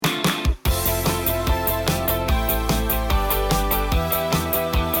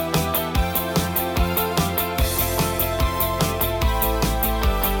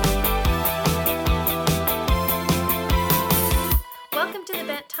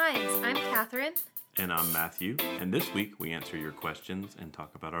Pines. I'm Catherine. And I'm Matthew, and this week we answer your questions and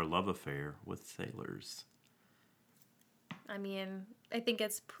talk about our love affair with sailors. I mean, I think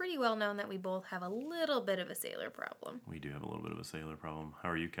it's pretty well known that we both have a little bit of a sailor problem. We do have a little bit of a sailor problem.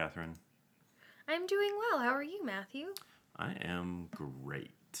 How are you, Catherine? I'm doing well. How are you, Matthew? I am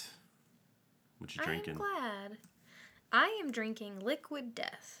great. What you drinking? I'm glad. I am drinking Liquid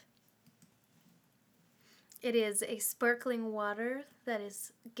Death. It is a sparkling water that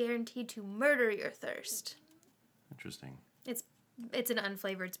is guaranteed to murder your thirst. Interesting. It's an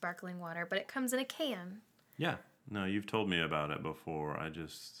unflavored sparkling water, but it comes in a can. Yeah. No, you've told me about it before.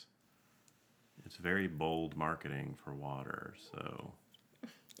 It's very bold marketing for water, so.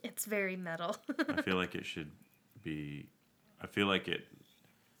 It's very metal. I feel like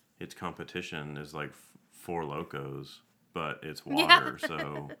its competition is like Four Locos, but it's water, Yeah.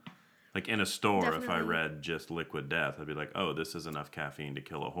 so. Like in a store, Definitely. If I read just Liquid Death, I'd be like, oh, this is enough caffeine to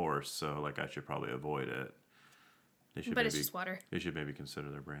kill a horse, so like I should probably avoid it. But it's just water. They should maybe consider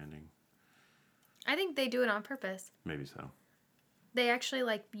their branding. I think they do it on purpose. Maybe so. They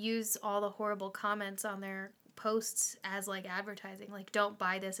actually use all the horrible comments on their posts as advertising. Don't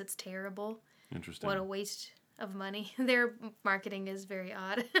buy this, it's terrible. Interesting. What a waste of money. Their marketing is very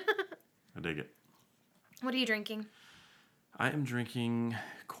odd. I dig it. What are you drinking? I am drinking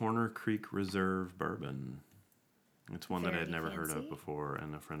Corner Creek Reserve Bourbon. It's one that I had Very never heard fancy. of before,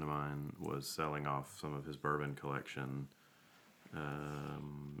 and a friend of mine was selling off some of his bourbon collection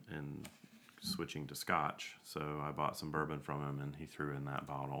and switching to scotch. So I bought some bourbon from him, and he threw in that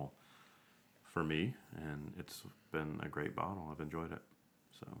bottle for me, and it's been a great bottle. I've enjoyed it.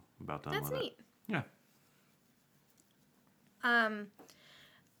 So I'm about done That's with neat. it. Yeah.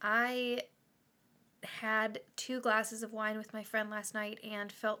 I had 2 glasses of wine with my friend last night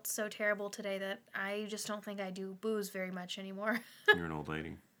and felt so terrible today that I just don't think I do booze very much anymore. You're an old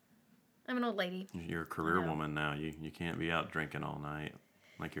lady. I'm an old lady. You're a career I know. woman now. You can't be out drinking all night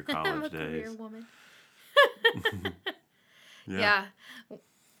like your I'm college a days. career woman. Yeah. Yeah.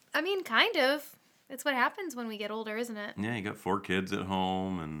 I mean, kind of. It's what happens when we get older, isn't it? Yeah, you got 4 kids at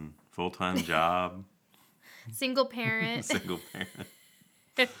home and full-time job. Single parent. Single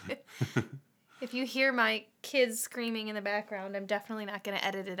parent. If you hear my kids screaming in the background, I'm definitely not going to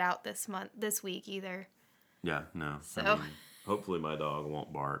edit it out this week either. Yeah, no. So. Hopefully my dog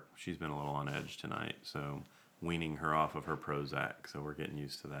won't bark. She's been a little on edge tonight, so weaning her off of her Prozac, so we're getting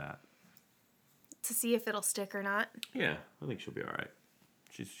used to that. To see if it'll stick or not. Yeah, I think she'll be all right.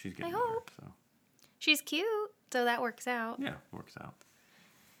 She's getting I better, hope. so. She's cute, so that works out. Yeah, works out.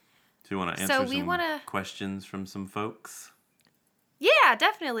 So you want to answer some wanna- questions from some folks? Yeah,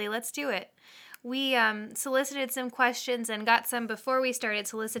 definitely. Let's do it. We solicited some questions and got some before we started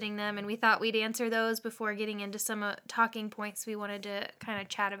soliciting them, and we thought we'd answer those before getting into some talking points we wanted to kind of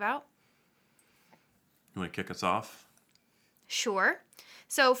chat about. You want to kick us off? Sure.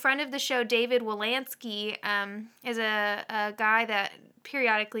 So, friend of the show, David Wolanski, is a guy that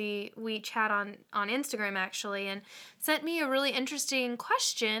periodically we chat on Instagram, actually, and sent me a really interesting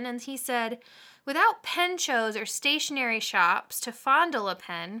question. And he said, without pen shows or stationery shops to fondle a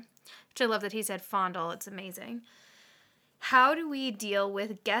pen, which I love that he said fondle, it's amazing, how do we deal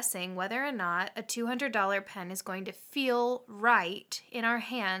with guessing whether or not a $200 pen is going to feel right in our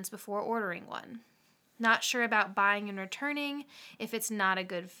hands before ordering one? Not sure about buying and returning if it's not a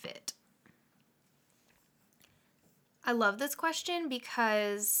good fit. I love this question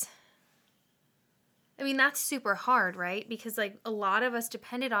because, I mean, that's super hard, right? Because a lot of us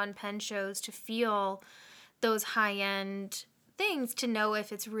depended on pen shows to feel those high-end things to know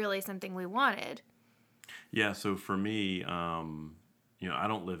if it's really something we wanted. Yeah, so for me, I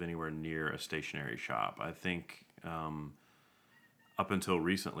don't live anywhere near a stationery shop. I think up until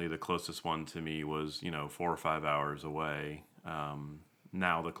recently, the closest one to me was, 4 or 5 hours away.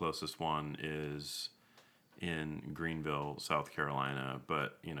 Now the closest one is in Greenville, South Carolina.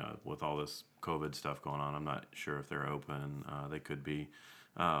 But, with all this COVID stuff going on, I'm not sure if they're open. They could be.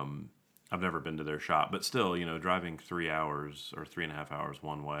 I've never been to their shop. But still, driving 3 hours or 3.5 hours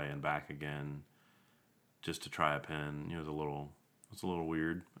one way and back again just to try a pen, it's a little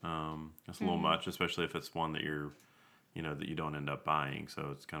weird. It's a little much, especially if it's one that that you don't end up buying. So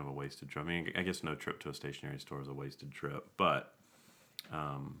it's kind of a wasted trip. I mean, I guess no trip to a stationery store is a wasted trip, but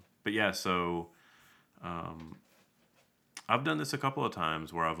yeah, so I've done this a couple of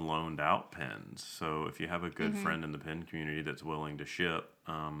times where I've loaned out pens. So if you have a good friend in the pen community that's willing to ship,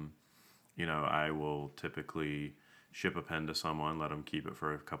 I will typically ship a pen to someone, let them keep it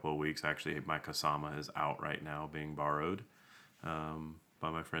for a couple of weeks. Actually, my Kasama is out right now being borrowed by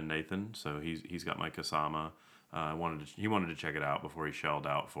my friend Nathan. So he's got my Kasama. he wanted to check it out before he shelled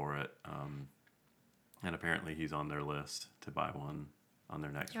out for it. And apparently he's on their list to buy one on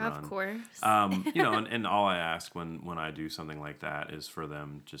their next run. Of course. And all I ask when I do something like that is for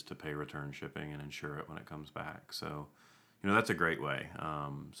them just to pay return shipping and insure it when it comes back. So, that's a great way.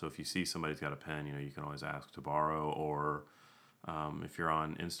 So if you see somebody's got a pen, you can always ask to borrow, or if you're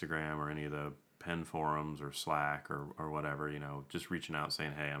on Instagram or any of the pen forums or Slack or whatever, just reaching out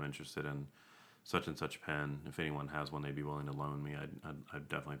saying, hey, I'm interested in such and such pen. If anyone has one they'd be willing to loan me, I'd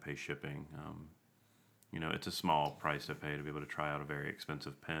definitely pay shipping. It's a small price to pay to be able to try out a very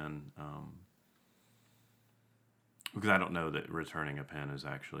expensive pen. Because I don't know that returning a pen is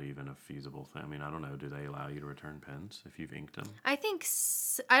actually even a feasible thing. I mean, I don't know. Do they allow you to return pens if you've inked them? I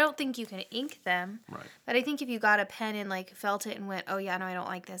don't think you can ink them. Right. But I think if you got a pen and felt it and went, oh yeah, no, I don't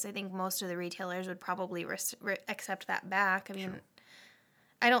like this, I think most of the retailers would probably accept that back. I mean,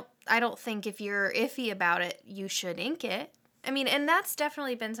 sure. I don't think if you're iffy about it, you should ink it. I mean, and that's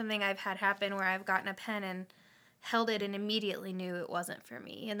definitely been something I've had happen where I've gotten a pen and held it and immediately knew it wasn't for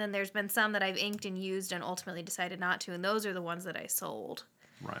me. And then there's been some that I've inked and used and ultimately decided not to, and those are the ones that I sold.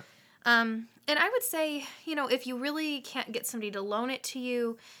 Right. And I would say, if you really can't get somebody to loan it to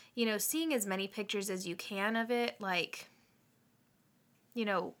you, seeing as many pictures as you can of it,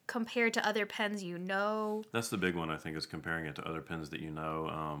 compared to other pens That's the big one, I think, is comparing it to other pens that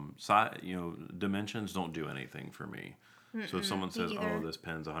dimensions don't do anything for me. So if someone says, oh, this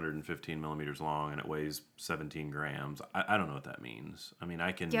pen's 115 millimeters long and it weighs 17 grams, I don't know what that means. I mean,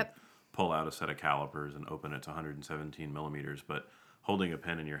 I can pull out a set of calipers and open it to 117 millimeters, but holding a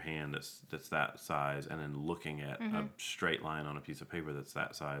pen in your hand that's that size and then looking at a straight line on a piece of paper that's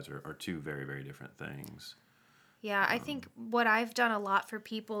that size are two very, very different things. Yeah, I think what I've done a lot for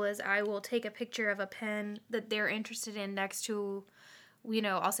people is I will take a picture of a pen that they're interested in next to,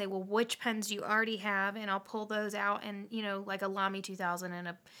 I'll say, well, which pens do you already have? And I'll pull those out and, like a Lamy 2000 and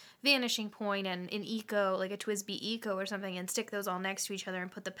a Vanishing Point and an Eco, like a TWSBI Eco or something, and stick those all next to each other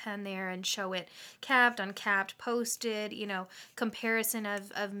and put the pen there and show it capped, uncapped, posted, comparison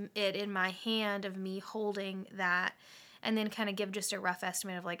of it in my hand, of me holding that. And then kind of give just a rough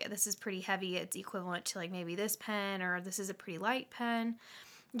estimate of this is pretty heavy. It's equivalent to maybe this pen, or this is a pretty light pen.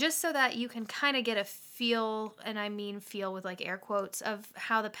 Just so that you can kind of get a feel, and I mean feel with air quotes, of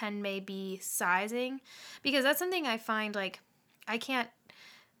how the pen may be sizing. Because that's something I find I can't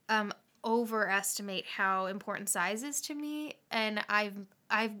overestimate how important size is to me. And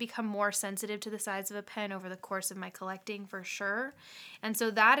I've become more sensitive to the size of a pen over the course of my collecting, for sure. And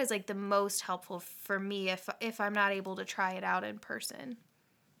so that is the most helpful for me if I'm not able to try it out in person.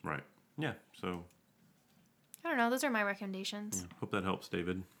 Right. Yeah. So I don't know. Those are my recommendations. Yeah, hope that helps,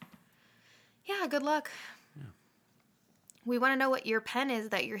 David. Yeah. Good luck. Yeah. We want to know what your pen is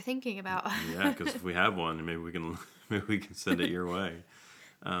that you're thinking about. Yeah, because if we have one, maybe we can send it your way.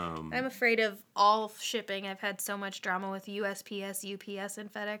 I'm afraid of all shipping. I've had so much drama with USPS, UPS,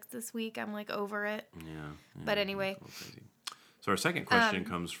 and FedEx this week. I'm over it. Yeah. But anyway. So our second question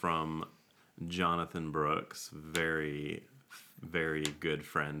comes from Jonathan Brooks, very, very good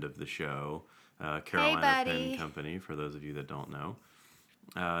friend of the show, Carolina Pen Company, for those of you that don't know.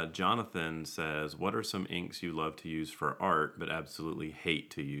 Jonathan says, what are some inks you love to use for art but absolutely hate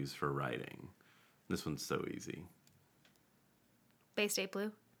to use for writing? This one's so easy. Bay State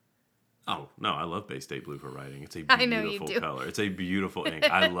Blue. Oh, no, I love Bay State Blue for writing. It's a beautiful color. It's a beautiful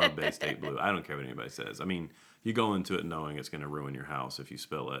ink. I love Bay State Blue. I don't care what anybody says. I mean, you go into it knowing it's going to ruin your house if you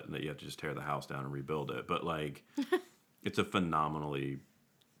spill it and that you have to just tear the house down and rebuild it. But, it's a phenomenally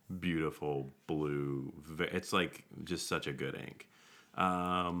beautiful blue. It's, just such a good ink.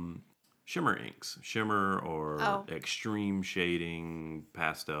 Shimmer inks. Shimmer or extreme shading,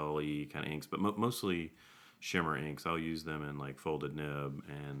 pastel-y kind of inks, but mostly shimmer inks. I'll use them in folded nib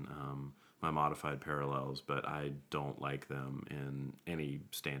and my modified parallels, but I don't like them in any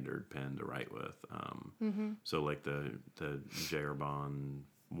standard pen to write with. So the J-Erbon,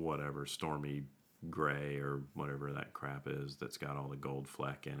 whatever, Stormy Gray or whatever that crap is that's got all the gold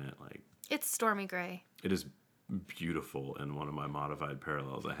fleck in it. It's Stormy Gray. It is beautiful in one of my modified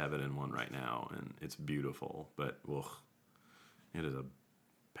parallels. I have it in one right now, and it's beautiful, but it is a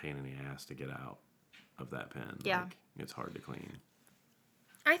pain in the ass to get out of that pen. Yeah. It's hard to clean.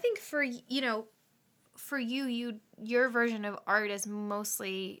 I think for you, your version of art is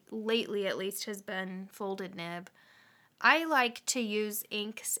mostly, lately at least, has been folded nib. I like to use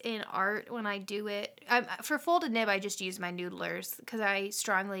inks in art when I do it. For folded nib, I just use my noodlers because I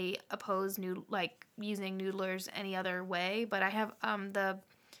strongly oppose using noodlers any other way. But I have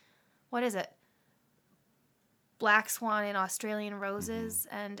what is it? Black Swan and Australian Roses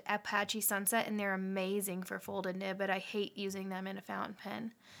and Apache Sunset, and they're amazing for folded nib, but I hate using them in a fountain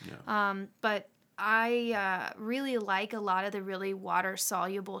pen. Yeah. But I really like a lot of the really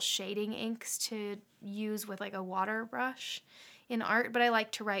water-soluble shading inks to use with like a water brush in art, but I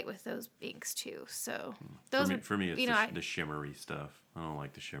like to write with those inks too. So those For me, it's you know, the shimmery stuff. I don't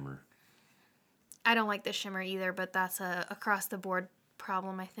like the shimmer. I don't like the shimmer either, but that's a across the board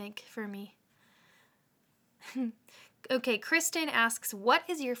problem, I think, for me. Okay, Kristen asks, what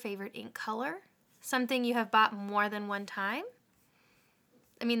is your favorite ink color? Something you have bought more than one time?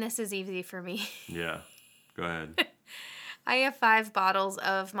 I mean, this is easy for me. Yeah. Go ahead. I have 5 bottles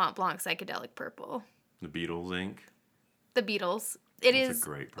of Mont Blanc Psychedelic Purple. The Beatles ink. The Beatles. It's a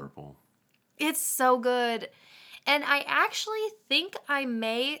great purple. It's so good. And I actually think I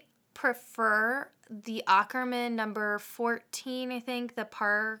may prefer the Ackerman number 14, I think, the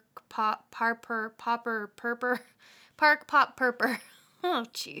Park Pop Purper. Oh,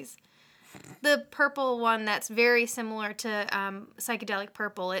 jeez. The purple one that's very similar to Psychedelic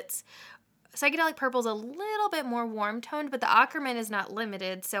Purple. Psychedelic Purple's a little bit more warm toned, but the Ackerman is not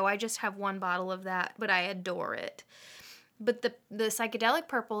limited, so I just have 1 bottle of that, but I adore it. But the Psychedelic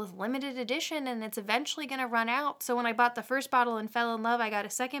Purple is limited edition, and it's eventually going to run out. So when I bought the first bottle and fell in love, I got a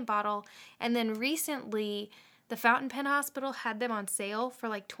second bottle. And then recently, the Fountain Pen Hospital had them on sale for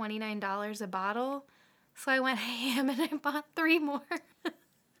like $29 a bottle. So I went ham and I bought 3 more.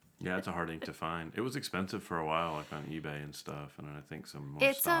 Yeah, it's a hard ink to find. It was expensive for a while, like on eBay and stuff, and I think some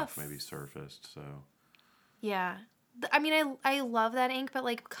more stock maybe surfaced. So yeah, I mean, I love that ink, but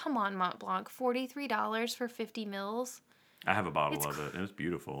like, come on, Mont Blanc, $43 for 50 mils. I have a bottle of it, and it's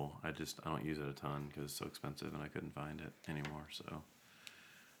beautiful. I don't use it a ton because it's so expensive, and I couldn't find it anymore. So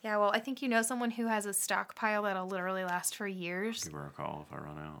yeah, well, I think you know someone who has a stockpile that'll literally last for years. Give her a call if I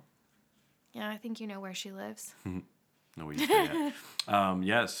run out. Yeah, I think you know where she lives. No, we used to yet.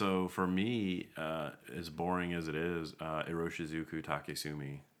 Yeah, so for me, as boring as it is, Iroshizuku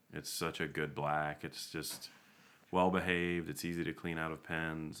Takesumi. It's such a good black. It's just well-behaved. It's easy to clean out of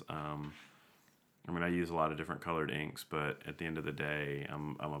pens. I mean, I use a lot of different colored inks, but at the end of the day,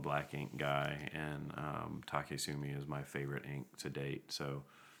 I'm a black ink guy, and Takesumi is my favorite ink to date. So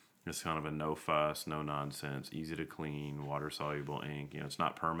it's kind of a no fuss, no nonsense, easy to clean, water soluble ink. You know, it's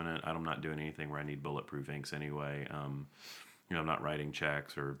not permanent. I'm not doing anything where I need bulletproof inks anyway. You know, I'm not writing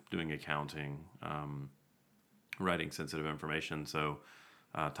checks or doing accounting, writing sensitive information. So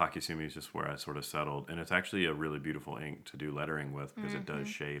Takesumi is just where I sort of settled, and it's actually a really beautiful ink to do lettering with because it does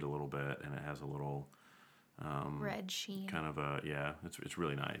shade a little bit, and it has a little red sheen. Kind of it's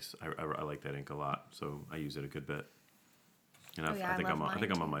really nice. I like that ink a lot, so I use it a good bit. And I think I'm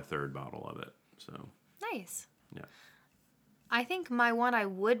on my 3rd bottle of it. So nice. Yeah. I think my one I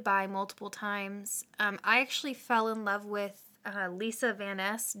would buy multiple times. I actually fell in love with Lisa Van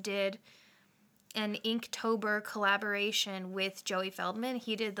Ness did an Inktober collaboration with Joey Feldman.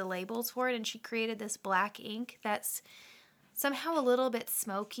 He did the labels for it, and she created this black ink that's somehow a little bit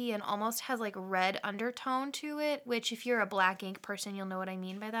smoky and almost has like red undertone to it, which if you're a black ink person, you'll know what I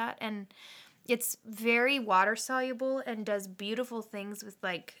mean by that. And it's very water soluble and does beautiful things with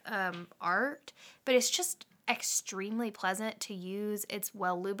like art, but it's just extremely pleasant to use. It's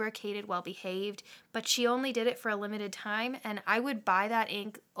well lubricated, well behaved, but she only did it for a limited time, and I would buy that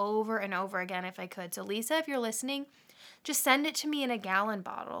ink over and over again if I could. So Lisa, if you're listening, just send it to me in a gallon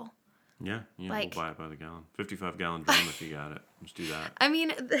bottle. Yeah, we'll buy it by the gallon. 55-gallon drum if you got it. Let's do that. I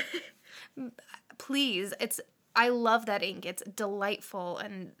mean, please, I love that ink. It's delightful,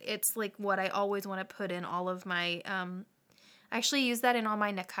 and it's like what I always want to put in all of my, I actually use that in all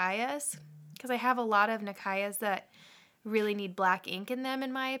my Nakayas, because I have a lot of Nakayas that really need black ink in them,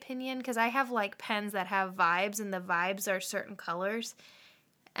 in my opinion, because I have like pens that have vibes, and the vibes are certain colors,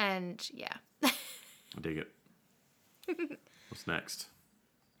 and yeah. I dig it. What's next?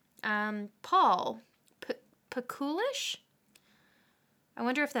 Paul Pakulish? I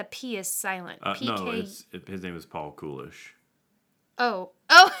wonder if that P is silent. No, his name is Paul Coolish. Oh.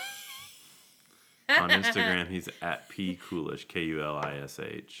 On Instagram, he's at P Coolish,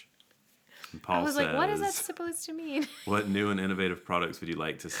 Kulish. And Paul I was like, what is that supposed to mean? What new and innovative products would you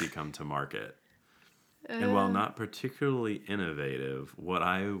like to see come to market? And while not particularly innovative, what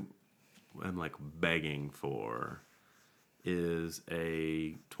I am like begging for is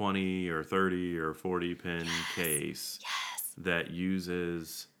a 20 or 30 or 40 pin case that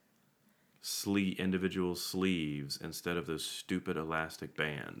uses individual sleeves instead of those stupid elastic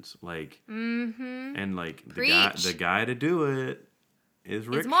bands. Like, and like the guy to do it is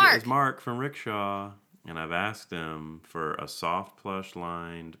Mark from Rickshaw. and I've asked him for a soft plush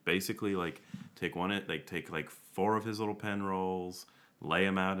lined, basically like take like 4 of his little pen rolls, lay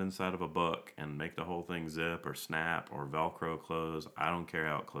them out inside of a book, and make the whole thing zip or snap or Velcro close. I don't care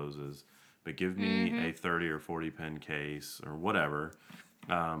how it closes, but give me a 30 or 40 pen case or whatever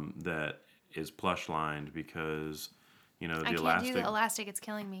that is plush lined, because I the can't do elastic. the elastic. It's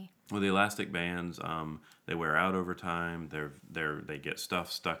killing me. Well, the elastic bands, they wear out over time. They get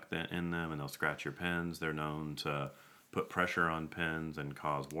stuff stuck in them, and they'll scratch your pens. They're known to put pressure on pens and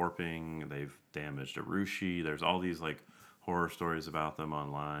cause warping. They've damaged a Rushi. There's all these like horror stories about them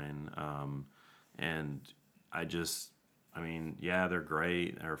online, and yeah, they're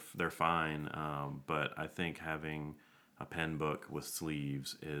great. They're fine, but I think having a pen book with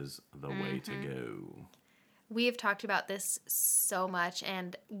sleeves is the way to go. We have talked about this so much,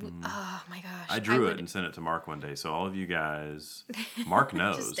 and oh my gosh. I drew it and sent it to Mark one day. So all of you guys, Mark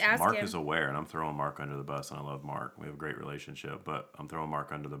knows. Mark is aware, and I'm throwing Mark under the bus, and I love Mark. We have a great relationship, but I'm throwing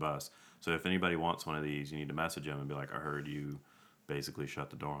Mark under the bus. So if anybody wants one of these, you need to message him and be like, I heard you basically shut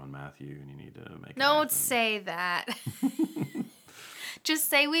the door on Matthew, and you need to make it Don't happen. say that.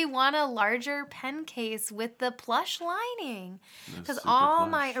 Just say we want a larger pen case with the plush lining. Because all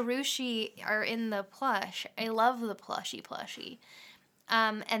my Urushi are in the plush. I love the plushie.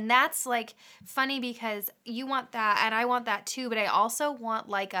 And that's like funny because you want that and I want that too, but I also want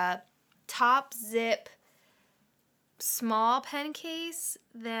like a top zip small pen case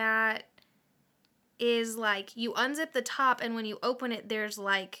that is like you unzip the top, and when you open it there's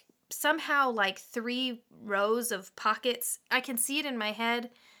like somehow like 3 rows of pockets. I can see it in my head,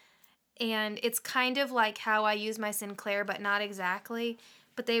 and it's kind of like how I use my Sinclair, but not exactly.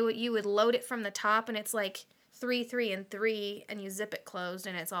 But you would load it from the top, and it's like 3, 3, and 3, and you zip it closed,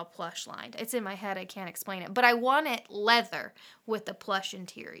 and it's all plush lined. It's in my head. I can't explain it, but I want it leather with a plush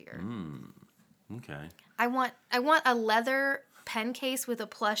interior. Okay. I want a leather pen case with a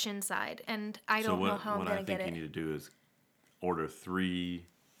plush inside, and I don't know how I'm gonna get it. What I think you need to do is order 3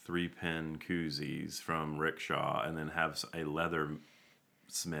 pen koozies from Rickshaw, and then have a leather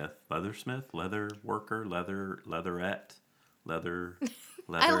worker, leatherette.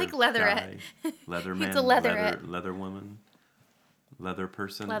 I like leatherette. Guy, leather man, It's a leatherette. leather woman, leather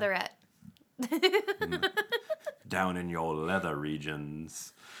person. Leatherette. Down in your leather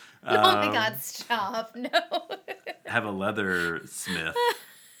regions. Oh my God, stop. No. Have a leather smith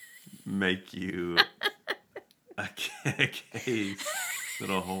make you a case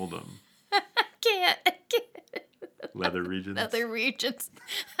that'll hold them. I can't. Leather regions. Leather regions.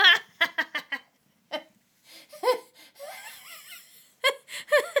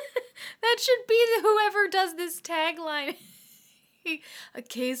 That should be whoever does this tagline. A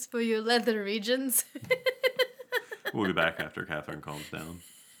case for your leather regions. We'll be back after Catherine calms down.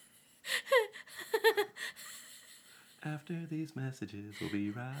 After these messages, we'll be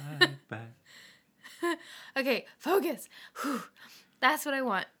right back. Okay, focus. Whew. That's what I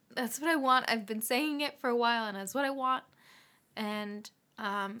want. I've been saying it for a while, and that's what I want. And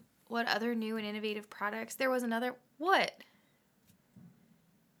what other new and innovative products? There was another. What?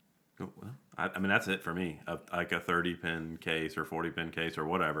 Well, I mean, that's it for me. Like a 30-pin case or 40-pin case or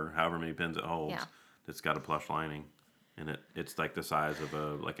whatever, however many pins it holds. Yeah. It's got a plush lining, and it's like the size of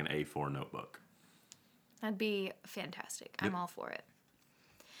an A4 notebook. That'd be fantastic. Yep. I'm all for it.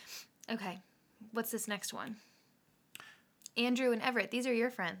 Okay, what's this next one? Andrew and Everett. These are your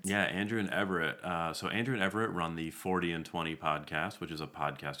friends. Yeah, Andrew and Everett. So Andrew and Everett run the 40 and 20 podcast, which is a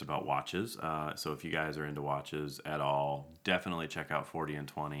podcast about watches. So if you guys are into watches at all, definitely check out 40 and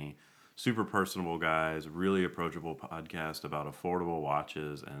 20. Super personable guys, really approachable podcast about affordable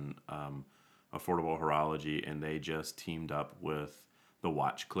watches and affordable horology. And they just teamed up with The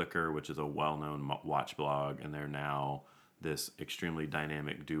Watch Clicker, which is a well-known watch blog. And they're now this extremely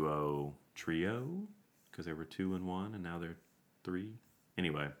dynamic trio, because they were 2 and 1, and now they're 3.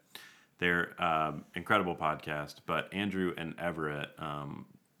 Anyway, they're incredible podcast. But Andrew and Everett are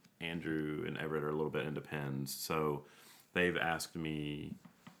a little bit into pens, so they've asked me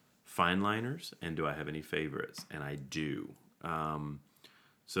fine liners and do I have any favorites, and I do.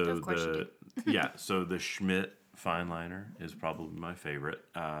 So of course you do. Yeah, so the Schmidt fine liner is probably my favorite.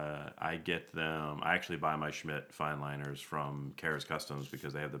 I get them. I actually buy my Schmidt fine liners from Kara's Customs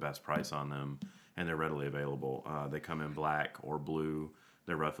because they have the best price on them, and they're readily available. They come in black or blue.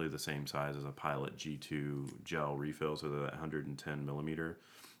 They're roughly the same size as a Pilot G2 gel refill, so they're 110 millimeter.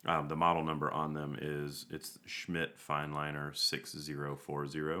 The model number on them it's Schmidt Fine Liner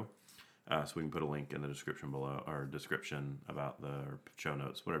 6040. So we can put a link in the description below, or description about or show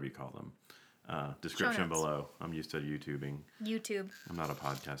notes, whatever you call them. Description below. I'm used to YouTube. YouTube. I'm not a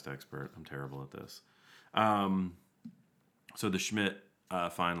podcast expert. I'm terrible at this. So the Schmidt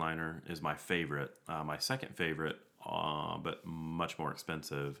fine liner is my favorite. My second favorite, but much more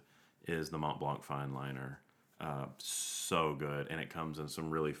expensive, is the Mont Blanc fine liner. So good, and it comes in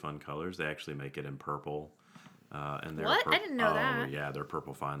some really fun colors. They actually make it in purple, and their What? I didn't know oh that. yeah, their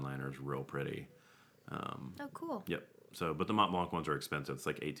purple fine liner is real pretty. Oh, cool. Yep. So, but the Mont Blanc ones are expensive. It's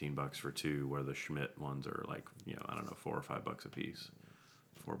like $18 for two, where the Schmidt ones are like, I don't know, $4 or $5 a piece,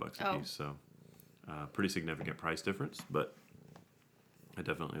 $4 a Oh. piece. So, pretty significant price difference, but I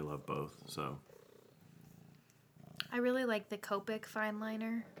definitely love both. So, I really like the Copic fine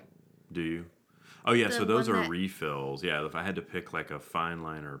liner. do you? Oh yeah, The so those one are that- refills. Yeah, if I had to pick like a fine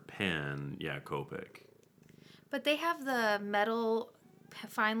liner pen, yeah, Copic. But they have the metal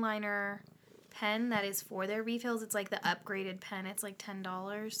fine liner pen that is for their refills. It's like the upgraded pen. It's like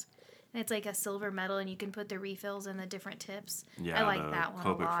 $10. And it's like a silver metal, and you can put the refills in the different tips. Yeah, I like the that one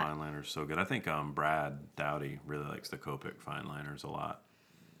Copic a lot. fine liner is so good. I think Brad Dowdy really likes the Copic fine liners a lot.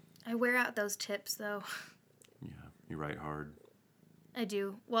 I wear out those tips, though. Yeah, you write hard. I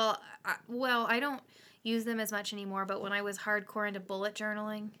do. Well, I don't use them as much anymore, but when I was hardcore into bullet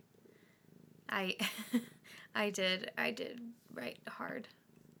journaling, I I did write hard.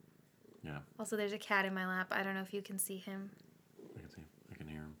 Yeah, Also, there's a cat in my lap. I don't know if you can see him. I can see. I can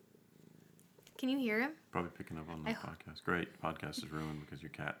hear him. Can you hear him? Probably picking up on the I- podcast. Great. Podcast is ruined because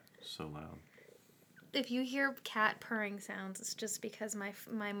your cat is so loud. If you hear cat purring sounds, it's just because my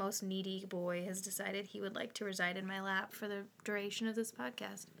most needy boy has decided he would like to reside in my lap for the duration of this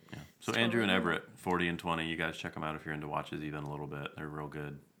podcast. Yeah. So It's Andrew and totally Everett, 40 and 20. You guys check them out if you're into watches even a little bit. They're real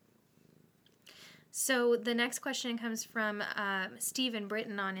good. So the next question comes from Stephen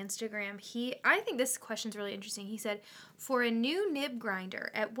Britton on Instagram. I think this question's really interesting. He said, for a new nib grinder,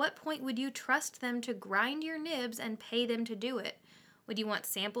 at what point would you trust them to grind your nibs and pay them to do it? Would you want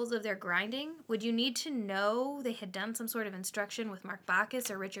samples of their grinding? Would you need to know they had done some sort of instruction with Mark Bacchus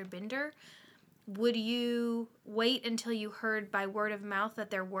or Richard Binder? Would you wait until you heard by word of mouth that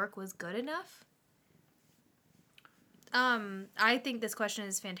their work was good enough? I think this question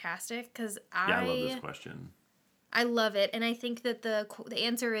is fantastic because Yeah, I love this question. I love it, and I think that the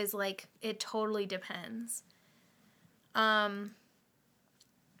answer is like it totally depends. At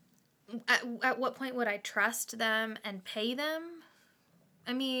what point would I trust them and pay them?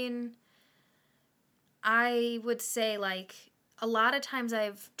 I mean, I would say like a lot of times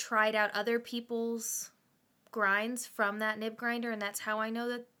I've tried out other people's grinds from that nib grinder, and that's how I know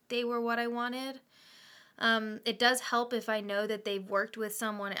that they were what I wanted. It does help if I know that they've worked with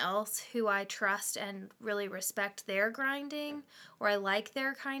someone else who I trust and really respect their grinding, or I like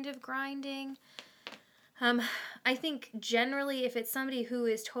their kind of grinding. I think generally if it's somebody who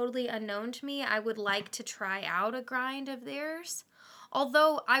is totally unknown to me, I would like to try out a grind of theirs.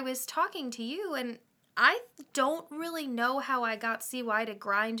 Although I was talking to you and I don't really know how I got CY to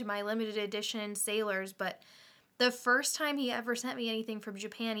grind my limited edition Sailors, but the first time he ever sent me anything from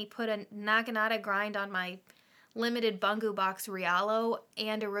Japan, he put a Naginata grind on my limited Bungu box Rialo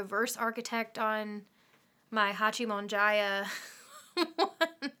and a reverse architect on my Hachimonjaya one.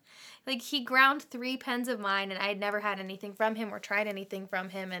 Like, he ground 3 pens of mine, and I had never had anything from him or tried anything from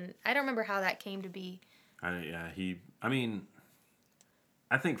him, and I don't remember how that came to be. I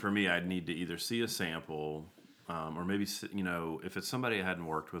think for me, I'd need to either see a sample, or maybe, if it's somebody I hadn't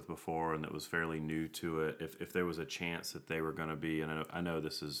worked with before and that was fairly new to it, if there was a chance that they were going to be, and I know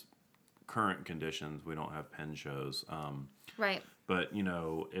this is current conditions, we don't have pen shows. Right. But,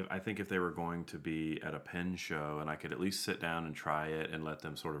 I think if they were going to be at a pen show and I could at least sit down and try it and let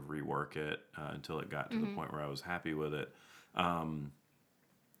them sort of rework it until it got to the point where I was happy with it,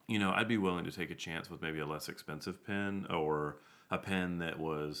 I'd be willing to take a chance with maybe a less expensive pen or a pen that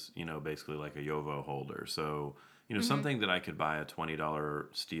was, basically like a Yovo holder. So, something that I could buy a $20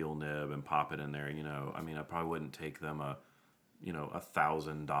 steel nib and pop it in there, I probably wouldn't take them a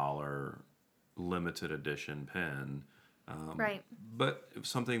 $1,000 limited edition pen. Right. But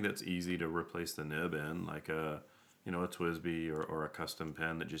something that's easy to replace the nib in, like a TWSBI or a custom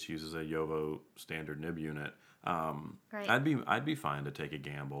pen that just uses a Yovo standard nib unit. Right. I'd be fine to take a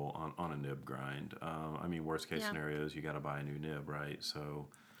gamble on a nib grind. Worst case scenario is you got to buy a new nib, right? So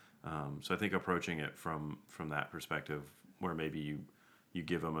I think approaching it from that perspective, where maybe you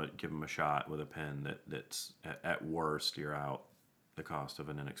give them a shot with a pen that's at worst you're out the cost of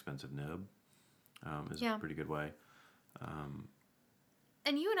an inexpensive nib, is a pretty good way.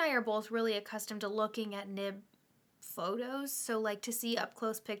 And you and I are both really accustomed to looking at nib photos, so like to see up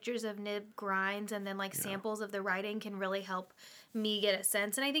close pictures of nib grinds and then like samples of the writing can really help me get a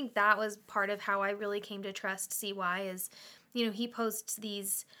sense. And I think that was part of how I really came to trust CY is, he posts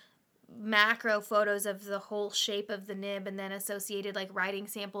these macro photos of the whole shape of the nib and then associated like writing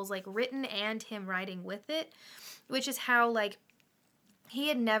samples like written and him writing with it, which is how like he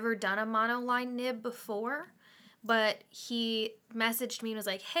had never done a monoline nib before, but he messaged me and was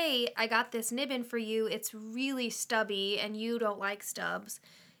like, hey, I got this nib in for you. It's really stubby and you don't like stubs.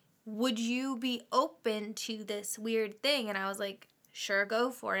 Would you be open to this weird thing? And I was like, sure, go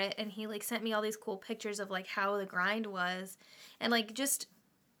for it. And he like sent me all these cool pictures of like how the grind was, and like just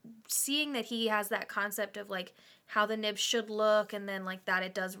seeing that he has that concept of like how the nib should look and then like that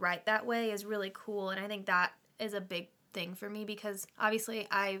it does write that way is really cool. And I think that is a big thing for me because obviously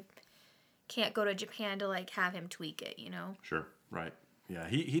I can't go to Japan to like have him tweak it, you know. Sure, right. Yeah,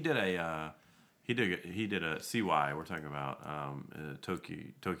 he did a CY. We're talking about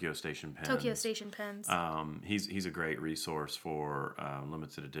Tokyo Station pens. Tokyo Station pens. He's a great resource for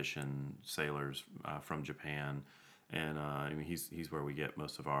limited edition sailors from Japan, and I mean he's where we get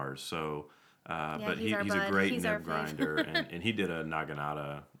most of ours. So, but he's a great nib grinder, and he did a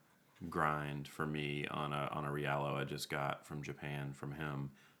Naginata grind for me on a Rialo I just got from Japan from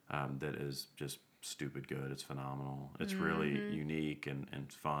him. That is just stupid good. It's phenomenal. It's really unique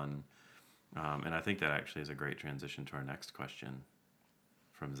and fun. And I think that actually is a great transition to our next question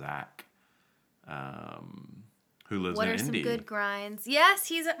from Zach, who lives in Indy. What are some good grinds? Yes,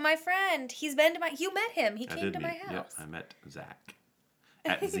 he's my friend. He's been to my... You met him. He came to my house. Yep, I met Zach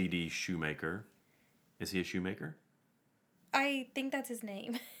at ZD Shoemaker. Is he a shoemaker? I think that's his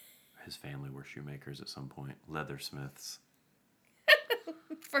name. His family were shoemakers at some point. Leathersmiths.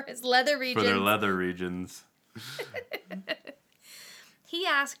 For his leather regions. For their leather regions. He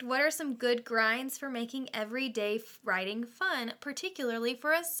asked, what are some good grinds for making everyday writing fun, particularly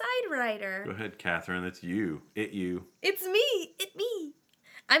for a side writer? Go ahead, Catherine. It's you. It's me. It's me.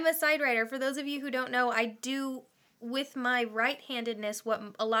 I'm a side writer. For those of you who don't know, I do, with my right-handedness, what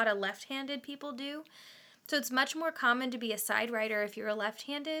a lot of left-handed people do. So it's much more common to be a side writer if you're a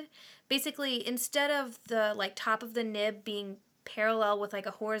left-handed. Basically, instead of the like top of the nib being parallel with like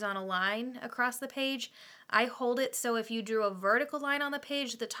a horizontal line across the page, I hold it so if you drew a vertical line on the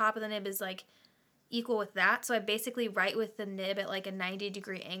page, the top of the nib is like equal with that. So I basically write with the nib at like a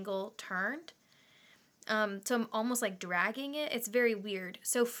 90-degree angle turned. So I'm almost like dragging it. It's very weird.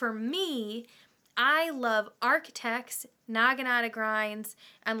 So for me, I love architects, Naginata grinds,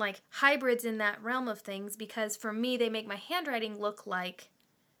 and like hybrids in that realm of things because for me, they make my handwriting look like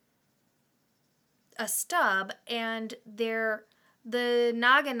a stub, and the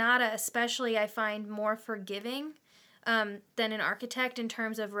Naginata especially I find more forgiving than an architect in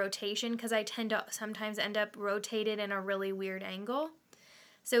terms of rotation because I tend to sometimes end up rotated in a really weird angle.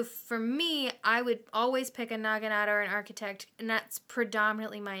 So for me, I would always pick a Naginata or an architect, and that's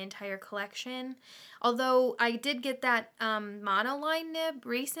predominantly my entire collection. Although I did get that monoline nib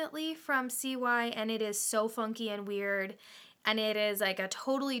recently from CY, and it is so funky and weird. And it is like a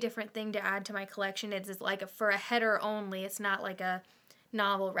totally different thing to add to my collection. It's like for a header only. It's not like a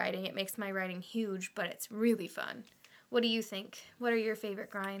novel writing. It makes my writing huge, but it's really fun. What do you think? What are your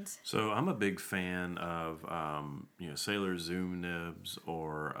favorite grinds? So I'm a big fan of Sailor Zoom nibs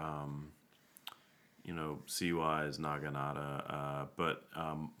or CY's Naginata. But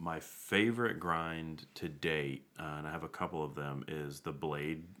my favorite grind to date, and I have a couple of them, is the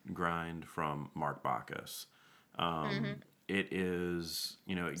Blade grind from Mark Bacchus. It is,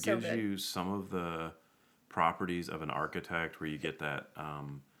 it gives you some of the properties of an architect where you get that,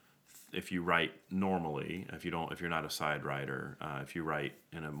 if you write normally, if you're not a side writer, if you write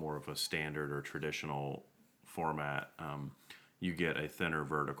in a more of a standard or traditional format, you get a thinner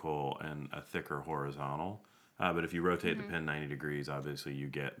vertical and a thicker horizontal. But if you rotate the pen 90 degrees, obviously you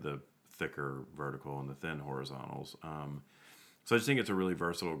get the thicker vertical and the thin horizontals. So I just think it's a really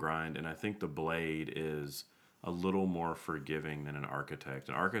versatile grind, and I think the Blade is a little more forgiving than an architect.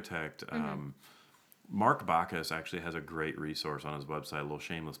 An architect, Mark Bacchus actually has a great resource on his website, a little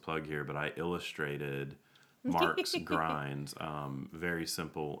shameless plug here, but I illustrated Mark's grinds, very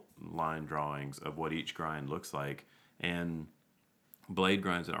simple line drawings of what each grind looks like. And blade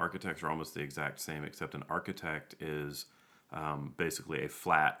grinds and architects are almost the exact same, except an architect is basically a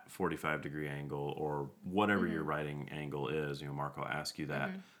flat 45-degree angle or whatever your writing angle is. Mark will ask you that.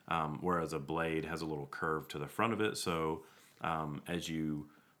 Whereas a blade has a little curve to the front of it, so as you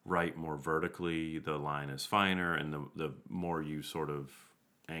write more vertically, the line is finer, and the more you sort of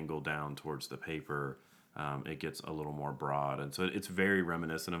angle down towards the paper, it gets a little more broad. And so it's very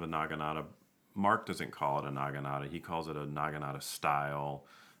reminiscent of a Naginata. Mark doesn't call it a Naginata. He calls it a Naginata style,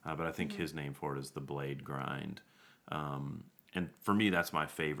 but I think his name for it is the blade grind. And for me, that's my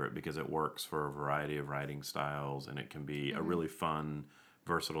favorite because it works for a variety of writing styles, and it can be a really fun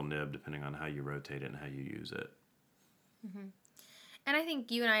versatile nib depending on how you rotate it and how you use it. And I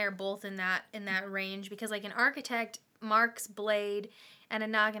think you and I are both in that range, because like an Architect, Mark's blade, and a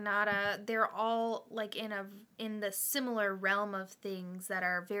Naginata, they're all like in the similar realm of things that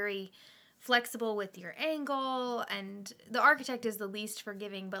are very flexible with your angle, and the Architect is the least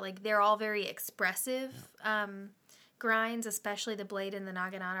forgiving, but like they're all very expressive. Grinds, especially the blade and the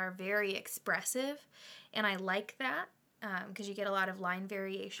Naginata, are very expressive, and I like that. Because you get a lot of line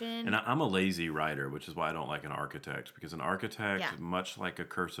variation. And I'm a lazy writer, which is why I don't like an Architect. Because an Architect, much like a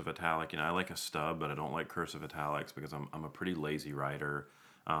cursive italic, I like a stub, but I don't like cursive italics because I'm a pretty lazy writer.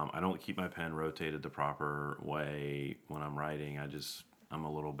 I don't keep my pen rotated the proper way when I'm writing. I'm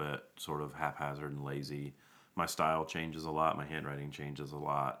a little bit sort of haphazard and lazy. My style changes a lot. My handwriting changes a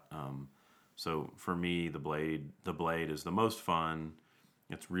lot. So for me, the blade is the most fun.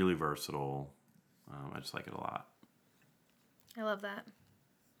 It's really versatile. I just like it a lot. I love that.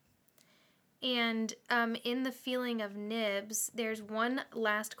 And in the feeling of nibs, there's one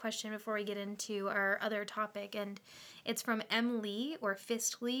last question before we get into our other topic, and it's from M. Lee, or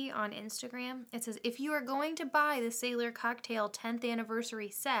Fist Lee, on Instagram. It says, if you are going to buy the Sailor Cocktail 10th anniversary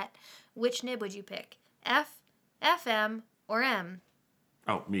set, which nib would you pick? F, FM, or M?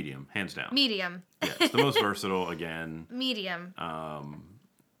 Oh, medium, hands down. Medium. Yeah, it's the most versatile, again. Medium.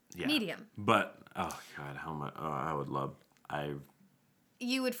 Yeah. Medium. But, oh, God, how much, I would love...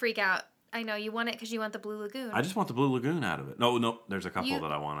 You would freak out. I know you want it because you want the Blue Lagoon. I just want the Blue Lagoon out of it. No, there's a couple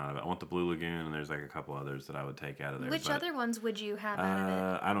that I want out of it. I want the Blue Lagoon, and there's like a couple others that I would take out of there. Which other ones would you have out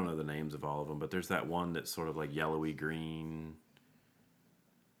of it? I don't know the names of all of them, but there's that one that's sort of like yellowy green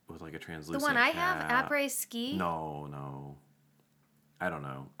with like a translucent The one I cap. have, Après Ski? No. I don't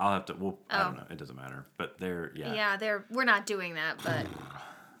know. I'll have to. Well, I don't know. It doesn't matter. But they're Yeah, we're not doing that. But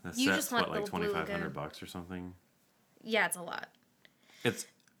the you set's just want like the Blue Lagoon. $2,500 or something. Yeah, it's a lot.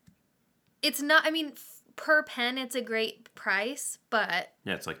 It's not. I mean, per pen, it's a great price, but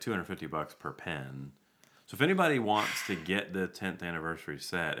yeah, it's like $250 per pen. So if anybody wants to get the 10th anniversary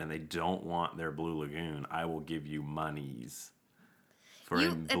set and they don't want their Blue Lagoon, I will give you monies for a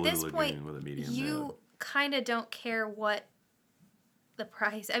Blue Lagoon with a medium nib. Kind of don't care what the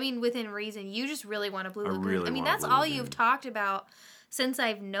price. I mean, within reason, you just really want a Blue Lagoon. Really I mean, that's all you've talked about since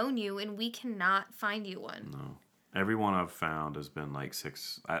I've known you, and we cannot find you one. No. Every one I've found has been like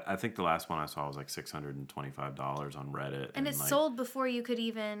I think the last one I saw was like $625 on Reddit. And it's like, sold before you could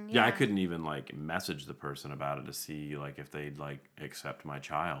even... Yeah, I couldn't even like message the person about it to see like if they'd like accept my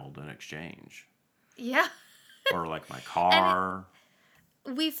child in exchange. Yeah. Or like my car.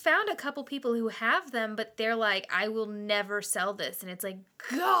 We've found a couple people who have them, but they're like, I will never sell this. And it's like,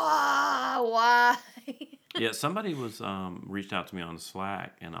 God, why? Yeah, somebody was reached out to me on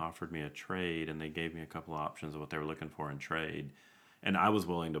Slack and offered me a trade, and they gave me a couple of options of what they were looking for in trade. And I was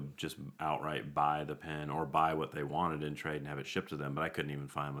willing to just outright buy the pen or buy what they wanted in trade and have it shipped to them, but I couldn't even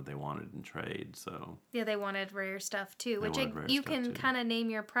find what they wanted in trade. So yeah, they wanted rare stuff too, which you can kind of name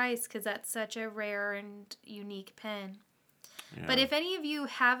your price because that's such a rare and unique pen. Yeah. But if any of you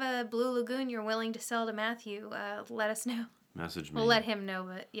have a Blue Lagoon you're willing to sell to Matthew, let us know. Message me. We'll let him know,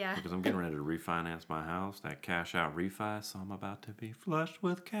 but yeah. Because I'm getting ready to refinance my house, that cash out refi, so I'm about to be flush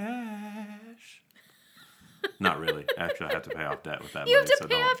with cash. Not really. Actually, I have to pay off debt with that you money. You have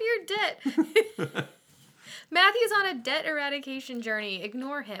to pay off your debt. Matthew's on a debt eradication journey.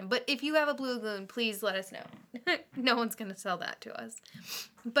 Ignore him. But if you have a Blue Lagoon, please let us know. No one's going to sell that to us.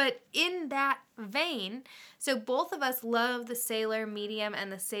 But in that vein, so both of us love the Sailor medium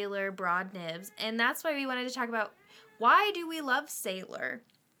and the Sailor broad nibs. And that's why we wanted to talk about, why do we love Sailor?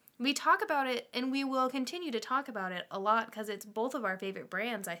 We talk about it, and we will continue to talk about it a lot because it's both of our favorite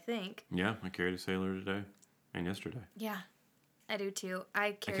brands, I think. Yeah, I carried a Sailor today and yesterday. Yeah, I do too.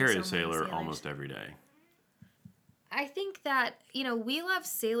 I carry a Sailor almost every day. I think that, we love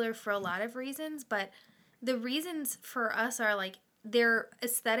Sailor for a lot of reasons, but the reasons for us are like, they're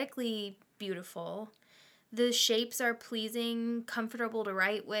aesthetically beautiful. The shapes are pleasing, comfortable to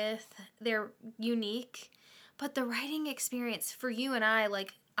write with. They're unique. But the writing experience for you and I,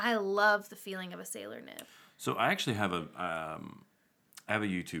 I love the feeling of a Sailor nib. So I actually have a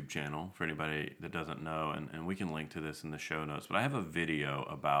YouTube channel for anybody that doesn't know, and we can link to this in the show notes. But I have a video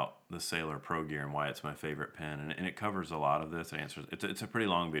about the Sailor Pro Gear and why it's my favorite pen, and it covers a lot of this. It's a pretty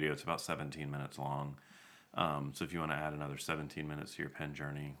long video. It's about 17 minutes long. So if you want to add another 17 minutes to your pen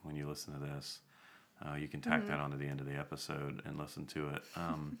journey when you listen to this, you can tack that onto the end of the episode and listen to it.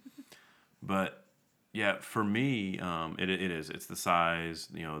 But yeah, for me, it is. It's the size,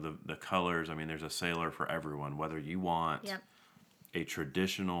 the colors. I mean, there's a Sailor for everyone, whether you want a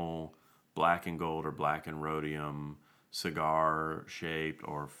traditional black and gold or black and rhodium cigar shaped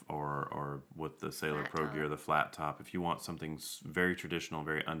or with the Sailor Flat Pro top. Gear, the flat top. If you want something very traditional,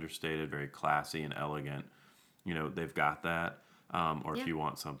 very understated, very classy and elegant, they've got that. Or if Yeah. you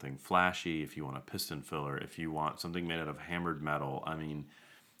want something flashy, if you want a piston filler, if you want something made out of hammered metal, I mean,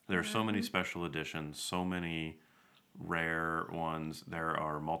 there are so many special editions, so many rare ones. There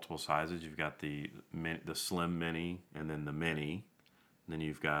are multiple sizes. You've got the slim mini, and then the mini. And then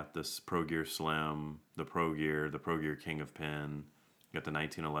you've got this Pro Gear Slim, the Pro Gear King of Pen. You got the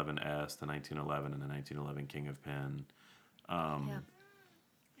 1911S, the 1911, and the 1911 King of Pen. Yeah.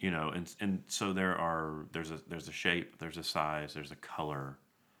 And so there's a shape, there's a size, there's a color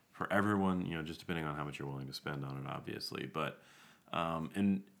for everyone. Just depending on how much you're willing to spend on it, obviously. But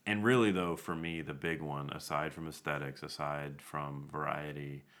and really though, for me, the big one, aside from aesthetics, aside from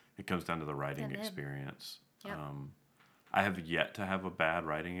variety, it comes down to the writing nib. experience. Yep. I have yet to have a bad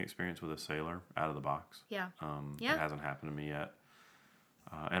writing experience with a Sailor out of the box. Yeah. It Yeah. hasn't happened to me yet.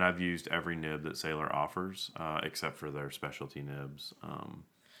 And I've used every nib that Sailor offers, except for their specialty nibs.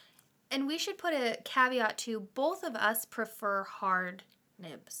 And we should put a caveat to both of us prefer hard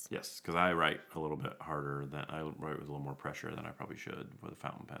nibs. Yes, because I write a little bit harder I write with a little more pressure than I probably should with a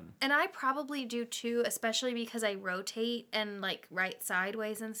fountain pen. And I probably do too, especially because I rotate and like write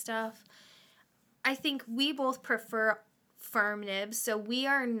sideways and stuff. I think we both prefer firm nibs, so we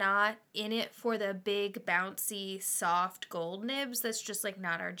are not in it for the big bouncy soft gold nibs. That's just like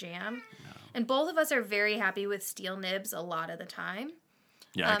not our jam. No. And both of us are very happy with steel nibs a lot of the time.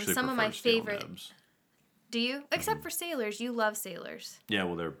 Yeah, I actually some prefer of my steel favorite nibs. Do you? Except for Sailors, you love Sailors. Yeah,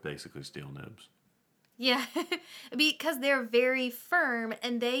 well, they're basically steel nibs. Yeah, because they're very firm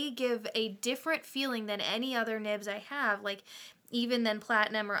and they give a different feeling than any other nibs I have. Like even than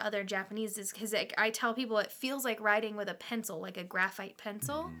Platinum or other Japanese, is because I tell people it feels like writing with a pencil, like a graphite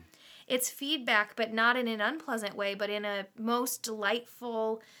pencil. Mm-hmm. It's feedback, but not in an unpleasant way, but in a most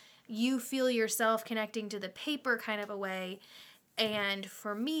delightful, you feel yourself connecting to the paper kind of a way. And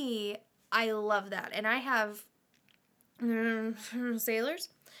for me, I love that. And I have Sailors.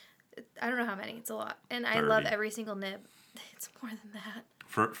 I don't know how many. It's a lot. And 30. I love every single nib. It's more than that.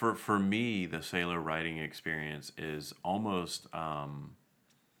 For me, the Sailor writing experience is almost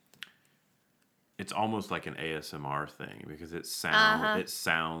it's almost like an ASMR thing because it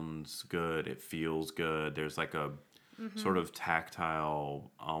sounds good, it feels good. There's like a sort of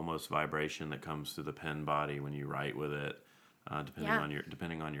tactile, almost vibration that comes through the pen body when you write with it,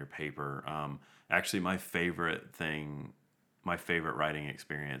 depending on your paper. Actually, my favorite writing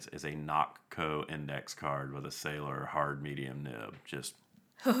experience is a Nocco index card with a Sailor hard medium nib. Just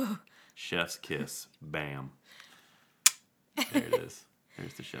chef's kiss. Bam. There it is.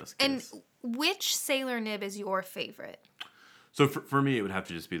 There's the chef's kiss. And which Sailor nib is your favorite? So for me, it would have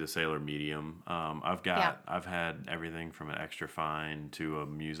to just be the Sailor medium. I've had everything from an extra fine to a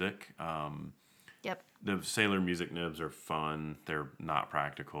music. Yep. The Sailor music nibs are fun. They're not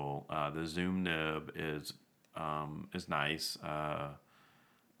practical. The Zoom nib is nice.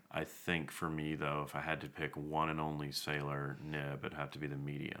 I think for me though, if I had to pick one and only Sailor nib, it'd have to be the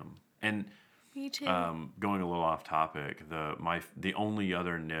medium. And me too. Going a little off topic, the only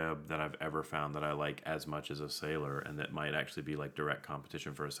other nib that I've ever found that I like as much as a Sailor, and that might actually be like direct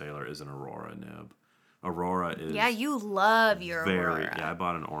competition for a Sailor, is an Aurora nib. Aurora is you love your Aurora. Yeah, I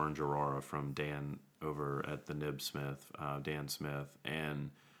bought an orange Aurora from Dan over at the Nib Smith, Dan Smith,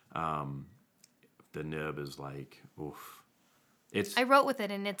 and the nib is like, oof. I wrote with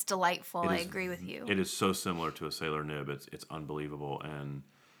it and it's delightful. I agree with you. It is so similar to a Sailor nib. It's unbelievable, and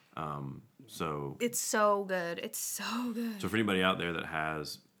so it's so good. It's so good. So for anybody out there that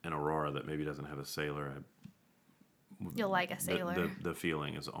has an Aurora that maybe doesn't have a Sailor, you'll like a Sailor. The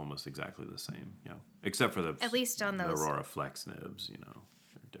feeling is almost exactly the same, except for at least on those Aurora Flex nibs,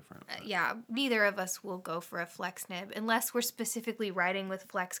 they're different. Neither of us will go for a Flex nib unless we're specifically writing with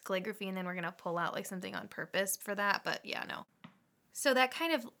Flex calligraphy, and then we're gonna pull out like something on purpose for that. But no. So that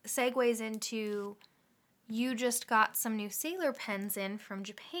kind of segues into, you just got some new Sailor pens in from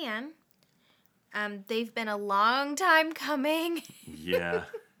Japan. They've been a long time coming. Yeah.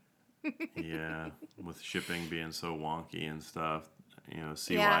 With shipping being so wonky and stuff,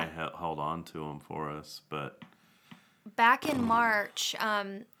 CY held on to them for us, but back in March,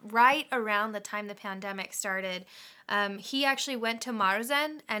 right around the time the pandemic started, he actually went to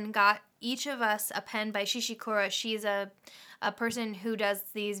Maruzen and got each of us a pen by Shishikura. She's a person who does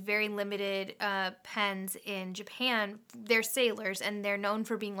these very limited pens in Japan. They're Sailors, and they're known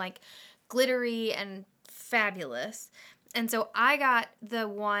for being like glittery and fabulous. And so I got the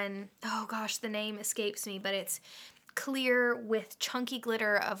one, oh gosh, the name escapes me, but it's clear with chunky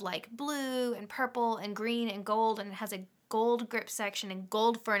glitter of like blue and purple and green and gold, and it has a gold grip section and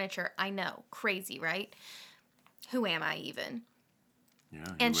gold furniture. I know, crazy, right? Who am I even?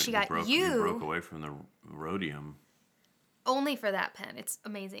 Yeah, And she got you broke away from the rhodium. only for that pen. It's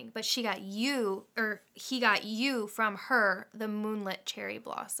amazing. But he got you from her the Moonlit Cherry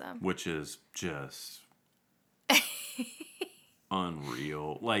Blossom, which is just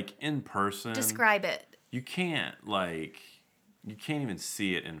unreal. Like in person, describe it. you can't even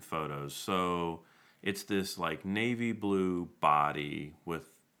see it in photos. So it's this like navy blue body with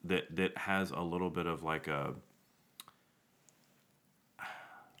that has a little bit of like a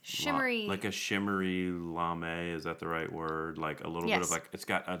Shimmery, like a shimmery lame. Is that the right word? Like a little bit of like, it's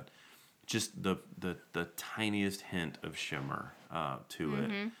got a just the tiniest hint of shimmer to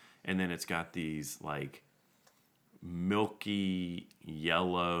it, and then it's got these like milky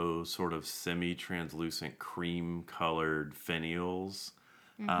yellow, sort of semi-translucent cream colored finials,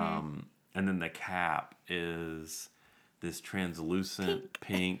 and then the cap is this translucent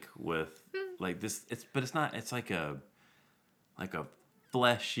pink with like this. It's not. It's like a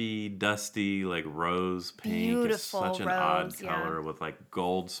fleshy, dusty, like rose pink. beautiful It's such an rose, odd color with like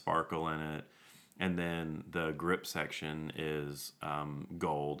gold sparkle in it. And then the grip section is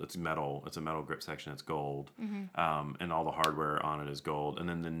gold. It's metal. It's a metal grip section. It's gold. And all the hardware on it is gold. And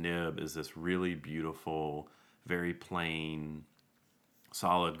then the nib is this really beautiful, very plain,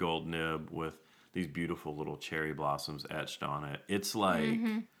 solid gold nib with these beautiful little cherry blossoms etched on it. It's like,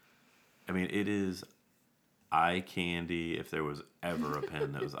 I mean, it is eye candy if there was ever a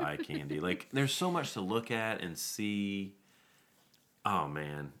pen that was eye candy. Like, there's so much to look at and see. Oh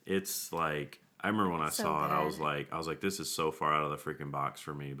man, it's like, I remember when I saw it, I was like, this is so far out of the freaking box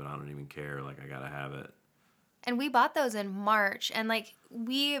for me, but I don't even care. Like, I gotta have it. And we bought those in March, and like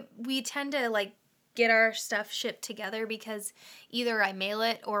we tend to like get our stuff shipped together because either I mail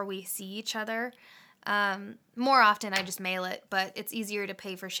it or we see each other. More often I just mail it, but it's easier to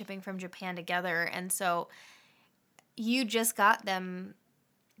pay for shipping from Japan together. And so you just got them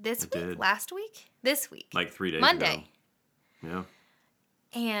this week, last week, this week, like 3 days Monday. ago.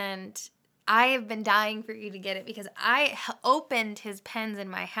 Yeah. And I have been dying for you to get it because I opened his pens in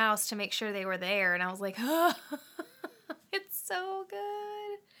my house to make sure they were there. And I was like, oh, it's so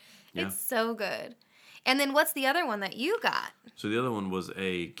good. Yeah. It's so good. And then what's the other one that you got? So the other one was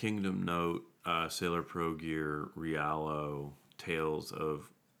a Kingdom Note Sailor Pro Gear Rialo Tales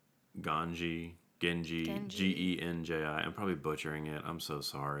of Genji, Genji. I'm probably butchering it. I'm so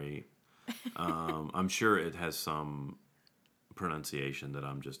sorry. I'm sure it has some pronunciation that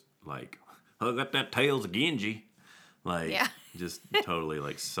I'm just like, I got that Tales of Genji. Like, just totally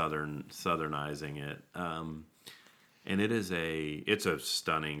like southernizing it. And it's a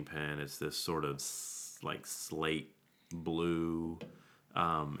stunning pen. It's this sort of like slate blue.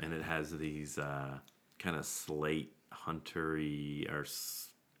 And it has these kind of slate huntery or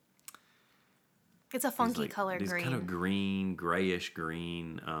it's a funky color these green. Kind of green, grayish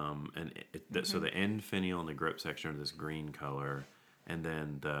green. And so the end finial and the grip section are this green color. And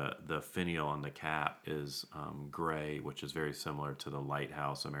then the finial on the cap is gray, which is very similar to the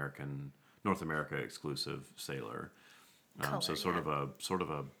Lighthouse North America exclusive Sailor. So sort of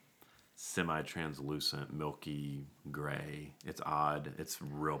a semi-translucent, milky gray. It's odd. It's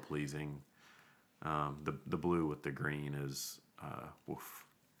real pleasing. The blue with the green is woof.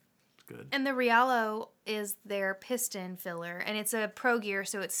 Good. And the Rialo is their piston filler, and it's a Pro Gear,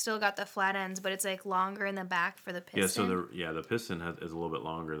 so it's still got the flat ends, but it's like longer in the back for the piston. The piston is a little bit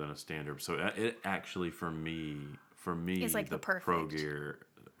longer than a standard. So it actually for me, it's like the Pro Gear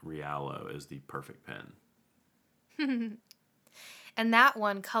Rialo is the perfect pen. And that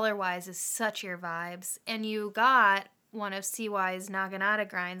one, color-wise, is such your vibes. And you got one of CY's Naginata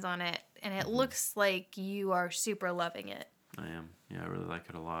grinds on it, and it looks like you are super loving it. I am. Yeah, I really like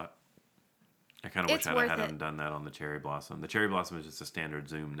it a lot. I kind of wish I hadn't done that on the Cherry Blossom. The Cherry Blossom is just a standard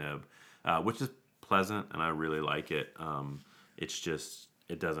zoom nib, which is pleasant, and I really like it. It's just,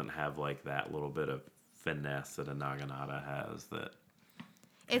 it doesn't have like that little bit of finesse that a Naginata has.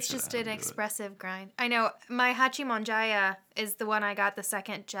 It's just an expressive grind. I know my Hachimonjaya is the one I got the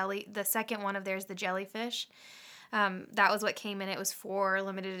second one of theirs, the jellyfish. That was what came in. It was 4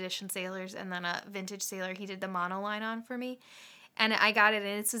 limited edition sailors and then a vintage sailor he did the monoline on for me. And I got it,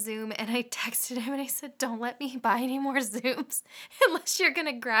 and it's a Zoom, and I texted him, and I said, don't let me buy any more Zooms unless you're going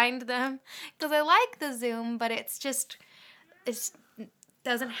to grind them. Because I like the Zoom, but it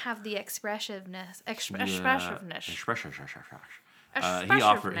doesn't have the expressiveness. He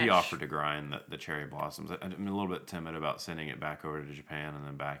offered to grind the Cherry Blossoms. I'm a little bit timid about sending it back over to Japan and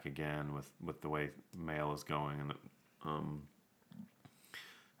then back again with the way mail is going. And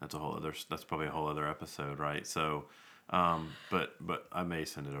That's probably a whole other episode, right? So, but I may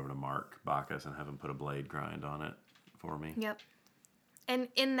send it over to Mark Bacchus and have him put a blade grind on it for me. Yep. And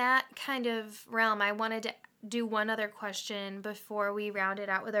in that kind of realm, I wanted to do one other question before we round it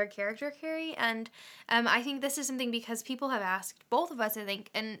out with our character, Carrie. And I think this is something because people have asked both of us, I think,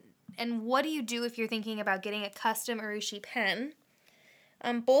 and what do you do if you're thinking about getting a custom urushi pen?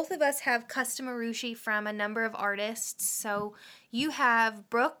 Both of us have custom urushi from a number of artists. So you have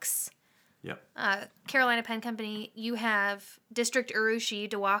Brooks, Yep. Carolina Pen Company. You have District Urushi,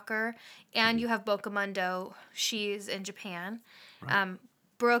 DeWalker, and you have Bokamundo. She's in Japan. Right.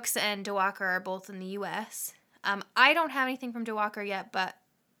 Brooks and DeWalker are both in the U.S. I don't have anything from DeWalker yet, but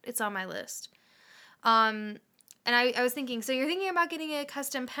it's on my list. And I was thinking, so you're thinking about getting a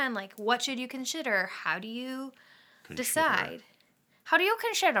custom pen. Like, what should you consider? How do you decide? How do you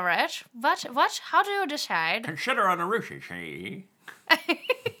consider it? What? How do you decide? Consider an urushi, see?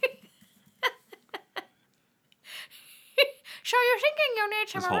 So you're thinking you need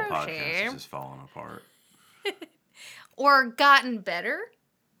some This whole urushi. podcast is just falling apart. Or gotten better?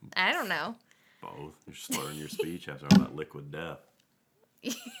 I don't know. Both. You're slurring your speech after all that liquid death.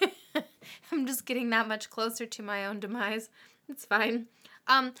 I'm just getting that much closer to my own demise. It's fine.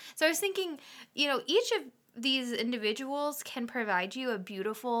 So I was thinking, each of these individuals can provide you a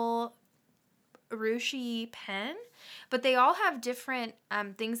beautiful urushi pen, but they all have different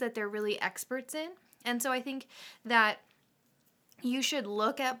things that they're really experts in. And so I think that you should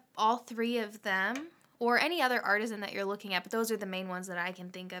look at all three of them or any other artisan that you're looking at, but those are the main ones that I can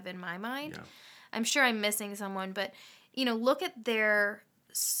think of in my mind. Yeah. I'm sure I'm missing someone, but, look at their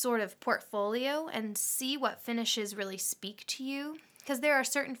sort of portfolio and see what finishes really speak to you. Because there are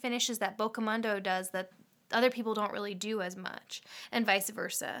certain finishes that Bokamundo does that other people don't really do as much, and vice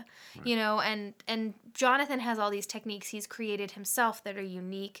versa. Right. And Jonathan has all these techniques he's created himself that are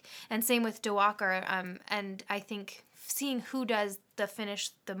unique, and same with DeWalker. And I think seeing who does the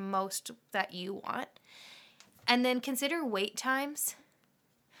finish the most that you want, and then consider wait times.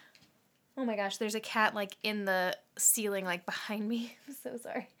 Oh my gosh, there's a cat in the ceiling behind me. I'm so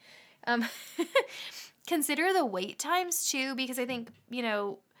sorry. Consider the wait times too, because I think,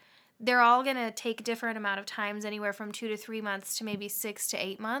 they're all going to take different amount of times, anywhere from 2 to 3 months to maybe 6 to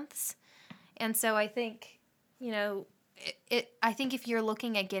 8 months. And so I think, I think if you're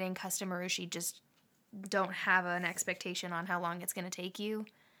looking at getting custom urushi, just don't have an expectation on how long it's going to take you.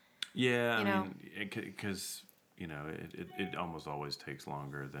 Yeah, I mean, because, it almost always takes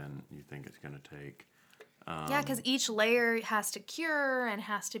longer than you think it's going to take. Yeah, because each layer has to cure and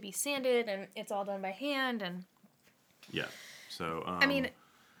has to be sanded, and it's all done by hand. And yeah, so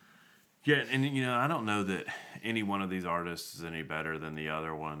yeah, and I don't know that any one of these artists is any better than the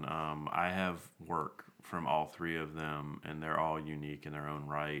other one. I have work from all three of them, and they're all unique in their own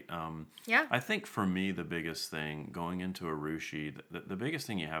right. Yeah. I think for me, the biggest thing going into urushi, the biggest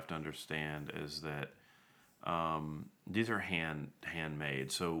thing you have to understand is that these are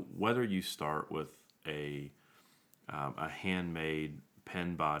handmade. So whether you start with a handmade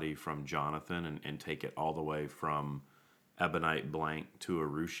pen body from Jonathan and take it all the way from ebonite blank to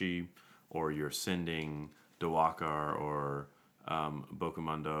urushi, or you're sending DeWalker or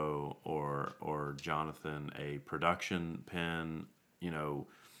Bokamundo or Jonathan a production pen,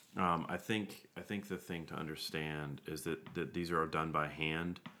 I think the thing to understand is that these are done by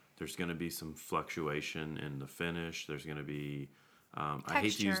hand. There's going to be some fluctuation in the finish. There's going to be I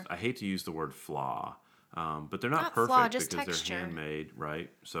hate to use the word flaw, but they're not perfect flaw, just because texture. they're handmade, right?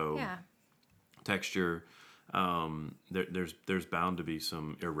 So Yeah. texture. There's bound to be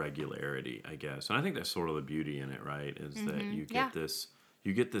some irregularity, I guess, and I think that's sort of the beauty in it, right? Is that you get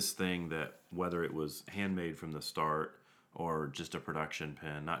this thing that whether it was handmade from the start or just a production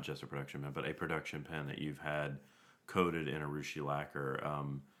pen, not just a production pen, but a production pen that you've had coated in urushi lacquer.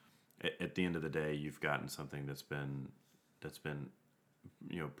 At the end of the day, you've gotten something that's been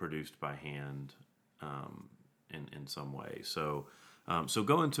produced by hand in some way. So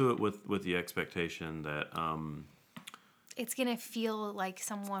go into it with the expectation that it's going to feel like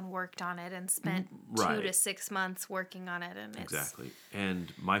someone worked on it and spent right. 2 to 6 months working on it. And exactly.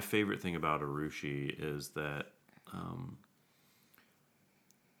 And my favorite thing about urushi is that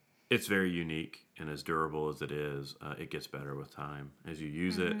it's very unique, and as durable as it is, it gets better with time. As you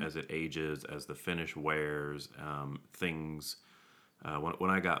use it, as it ages, as the finish wears, things... when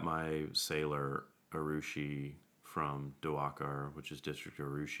I got my Sailor urushi from DeWalker, which is District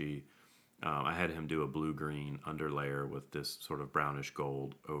Urushi, I had him do a blue-green underlayer with this sort of brownish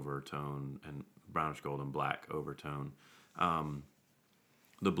gold overtone and brownish gold and black overtone.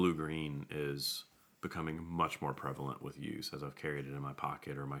 The blue-green is becoming much more prevalent with use as I've carried it in my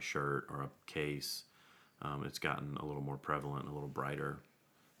pocket or my shirt or a case. It's gotten a little more prevalent, a little brighter.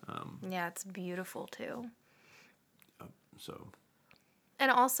 Yeah, it's beautiful too. So, And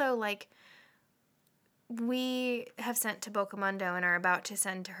also, like, we have sent to Bocamundo and are about to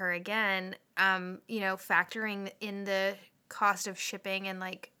send to her again, factoring in the cost of shipping and,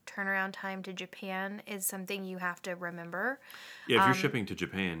 like, turnaround time to Japan is something you have to remember. yeah, if you're shipping to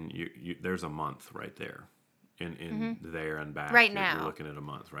Japan, you there's a month right there. In there and back, Right you're now. looking at a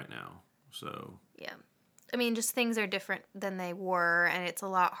month right now. So, Yeah. I mean, just things are different than they were, and it's a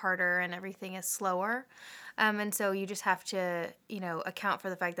lot harder, and everything is slower. And so you just have to, account for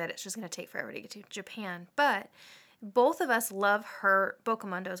the fact that it's just going to take forever to get to Japan. But both of us love her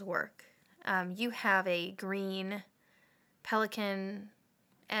Bocamundo's work. You have a green Pelican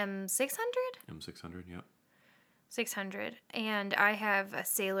M600? M600, yep. 600, and I have a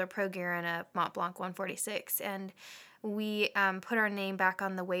Sailor Pro Gear and a Mont Blanc 146, and we put our name back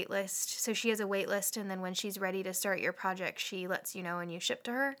on the wait list. So she has a wait list, and then when she's ready to start your project, she lets you know and you ship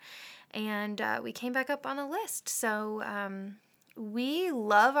to her. And we came back up on the list. So we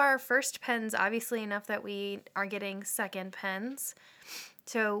love our first pens, obviously, enough that we are getting second pens.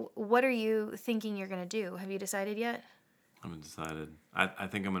 So what are you thinking you're going to do? Have you decided yet? I haven't decided. I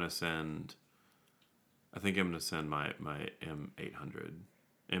think I'm going to send... I think I'm going to send my M800,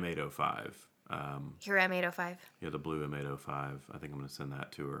 M805. Your M805. Yeah, the blue M805. I think I'm going to send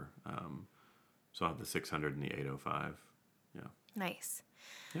that to her. So I have the 600 and the 805. Yeah. Nice.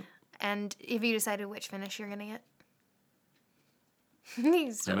 Yep. And have you decided which finish you're going to get?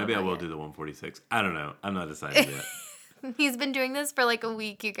 You still And maybe I don't know will yet. do the 146. I don't know. I'm not decided yet. He's been doing this for like a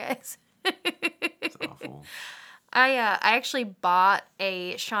week, you guys. It's awful. I actually bought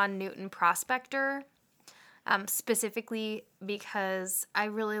a Sean Newton Prospector specifically because I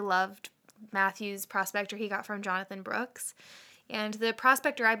really loved Matthew's Prospector he got from Jonathan Brooks. And the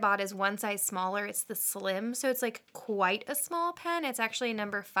Prospector I bought is one size smaller. It's the Slim, so it's like quite a small pen. It's actually a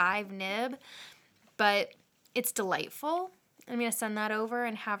number 5 nib, but it's delightful. I'm going to send that over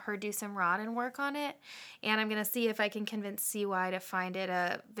and have her do some rod and work on it. And I'm going to see if I can convince CY to find it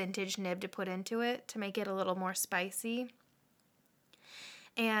a vintage nib to put into it to make it a little more spicy.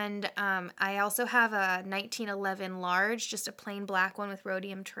 And I also have a 1911 large, just a plain black one with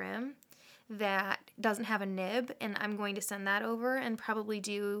rhodium trim that doesn't have a nib. And I'm going to send that over and probably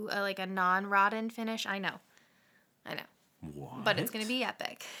do a non-rodden finish. I know. What? But it's going to be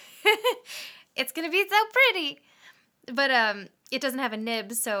epic. It's going to be so pretty. But it doesn't have a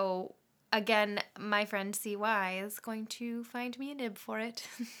nib, so again, my friend CY is going to find me a nib for it.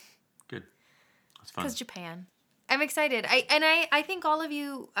 Good. That's fun. Because Japan. I'm excited. I think all of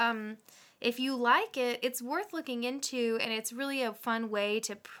you, if you like it, it's worth looking into, and it's really a fun way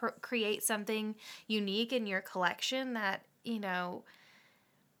to create something unique in your collection that,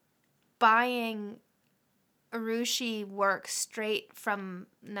 buying urushi work straight from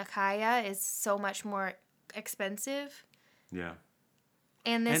Nakaya is so much more expensive. Yeah.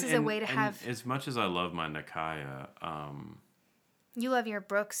 And this is a way to have... As much as I love my Nakaya... you love your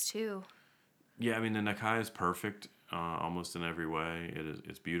Brooks, too. Yeah, I mean, the Nakaya is perfect almost in every way.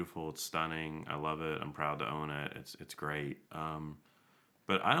 It's beautiful. It's stunning. I love it. I'm proud to own it. It's great.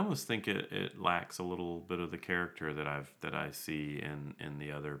 But I almost think it lacks a little bit of the character that I see in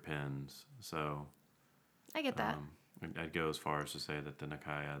the other pens. So I get that. I'd go as far as to say that the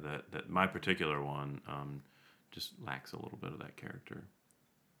Nakaya, that my particular one, just lacks a little bit of that character.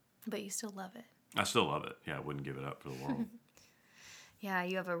 But you still love it. I still love it. Yeah, I wouldn't give it up for the world. Yeah,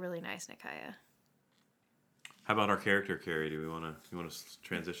 you have a really nice Nakaya. How about our character, Carrie? You want to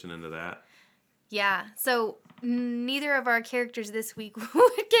transition into that? Yeah, so neither of our characters this week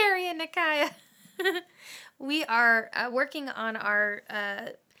would carry a Nakaya. We are working on our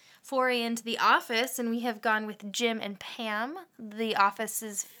foray into The Office, and we have gone with Jim and Pam, The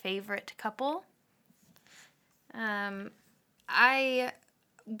Office's favorite couple. I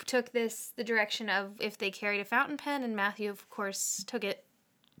took the direction of if they carried a fountain pen, and Matthew, of course, took it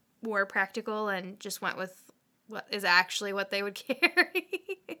more practical and just went with what is actually what they would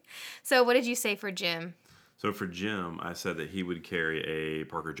carry. So what did you say for Jim? So for Jim, I said that he would carry a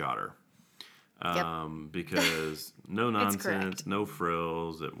Parker Jotter. Because no nonsense, no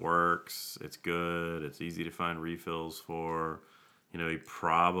frills, it works, it's good, it's easy to find refills for. He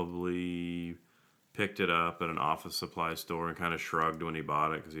probably picked it up at an office supply store and kind of shrugged when he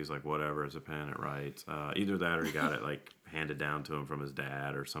bought it because he's like, whatever, it's a pen, it writes. Either that or he got it like handed down to him from his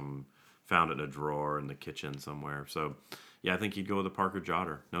dad or found it in a drawer in the kitchen somewhere. So yeah, I think he'd go with a Parker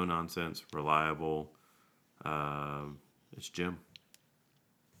Jotter. No nonsense, reliable. It's Jim.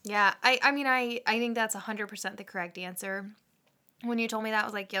 Yeah, I mean, I think that's 100% the correct answer. When you told me that, I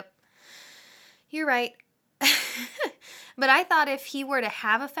was like, yep, you're right. But I thought if he were to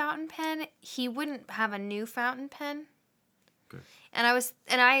have a fountain pen, he wouldn't have a new fountain pen. Good. And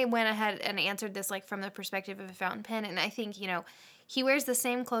I went ahead and answered this like from the perspective of a fountain pen. And I think, he wears the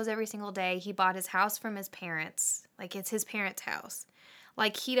same clothes every single day. He bought his house from his parents. Like, it's his parents' house.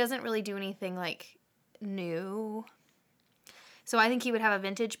 Like, he doesn't really do anything like new. So I think he would have a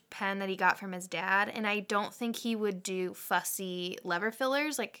vintage pen that he got from his dad, and I don't think he would do fussy lever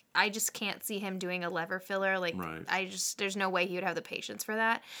fillers. Like, I just can't see him doing a lever filler. Like, Right. there's no way he would have the patience for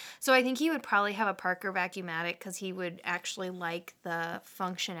that. So I think he would probably have a Parker Vacuumatic because he would actually like the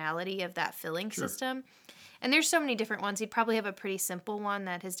functionality of that filling system. And there's so many different ones. He'd probably have a pretty simple one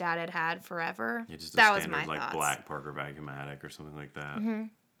that his dad had forever. Yeah, just a That was standard my like thoughts. black Parker Vacuumatic or something like that. Mm-hmm.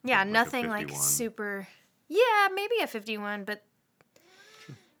 Yeah, Like a nothing like 51. super. Yeah, maybe a 51, but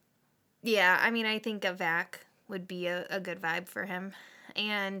yeah, I mean, I think a vac would be a good vibe for him.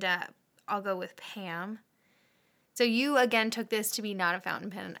 And I'll go with Pam. So you, again, took this to be not a fountain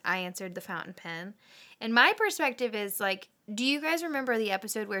pen. I answered the fountain pen. And my perspective is, like, do you guys remember the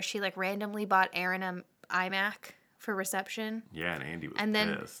episode where she, like, randomly bought Aaron an iMac for reception? Yeah, and Andy was And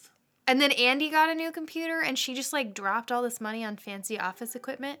then- pissed. And then Andy got a new computer, and she just, like, dropped all this money on fancy office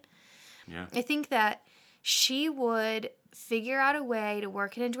equipment. Yeah. I think that she would figure out a way to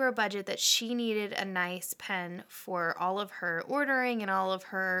work it into her budget that she needed a nice pen for all of her ordering and all of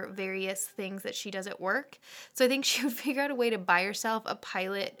her various things that she does at work. So I think she would figure out a way to buy herself a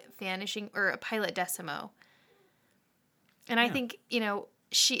Pilot Vanishing or a Pilot Decimo. And I think,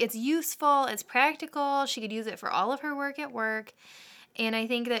 it's useful, it's practical. She could use it for all of her work at work. And I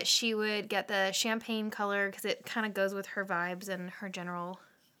think that she would get the champagne color because it kind of goes with her vibes and her general,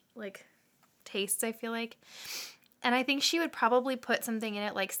 like, tastes, I feel like. And I think she would probably put something in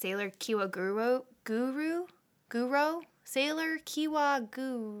it like Sailor Kiwa Guru? Sailor Kiwa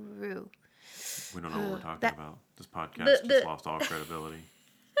Guru. We don't know what we're talking about. This podcast the- just lost all credibility.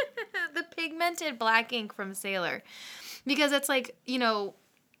 The pigmented black ink from Sailor. Because it's like,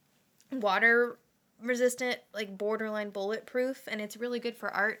 water resistant, like borderline bulletproof, and it's really good for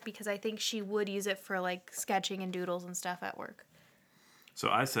art because I think she would use it for like sketching and doodles and stuff at work. So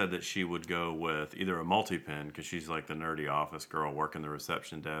I said that she would go with either a multi-pen, because she's like the nerdy office girl working the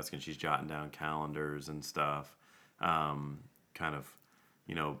reception desk and she's jotting down calendars and stuff. Kind of,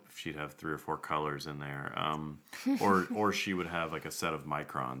 she'd have 3 or 4 colors in there. Or she would have like a set of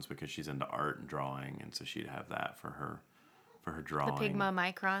microns because she's into art and drawing, and so she'd have that for her drawing. The Pigma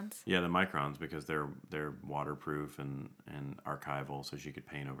microns. Yeah, the microns, because they're waterproof and archival, so she could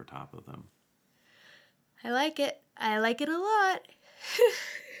paint over top of them. I like it. I like it a lot.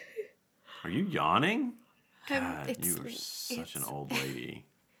 Are you yawning? I'm- God, you are such an old lady.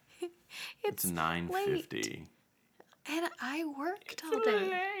 It's 9:50. late. And I worked all day.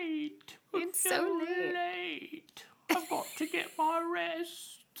 Late. It's so late. I've got to get my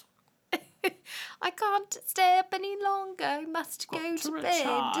rest. I can't stay up any longer. I must go to bed.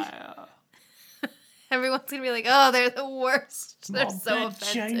 retire. Everyone's going to be like, oh, they're the worst. They're My so bed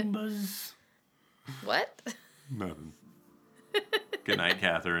offensive. chambers. What? Nothing. Good night,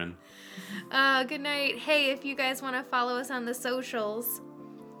 Catherine. Good night. Hey, if you guys want to follow us on the socials,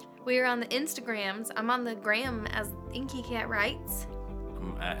 we are on the Instagrams. I'm on the gram as Inky Cat Writes.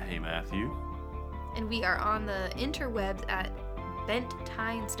 I'm at Hey Matthew. And we are on the interwebs at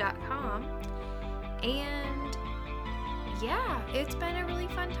benttimes.com. And yeah, it's been a really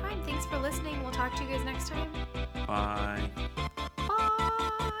fun time. Thanks for listening. We'll talk to you guys next time. Bye.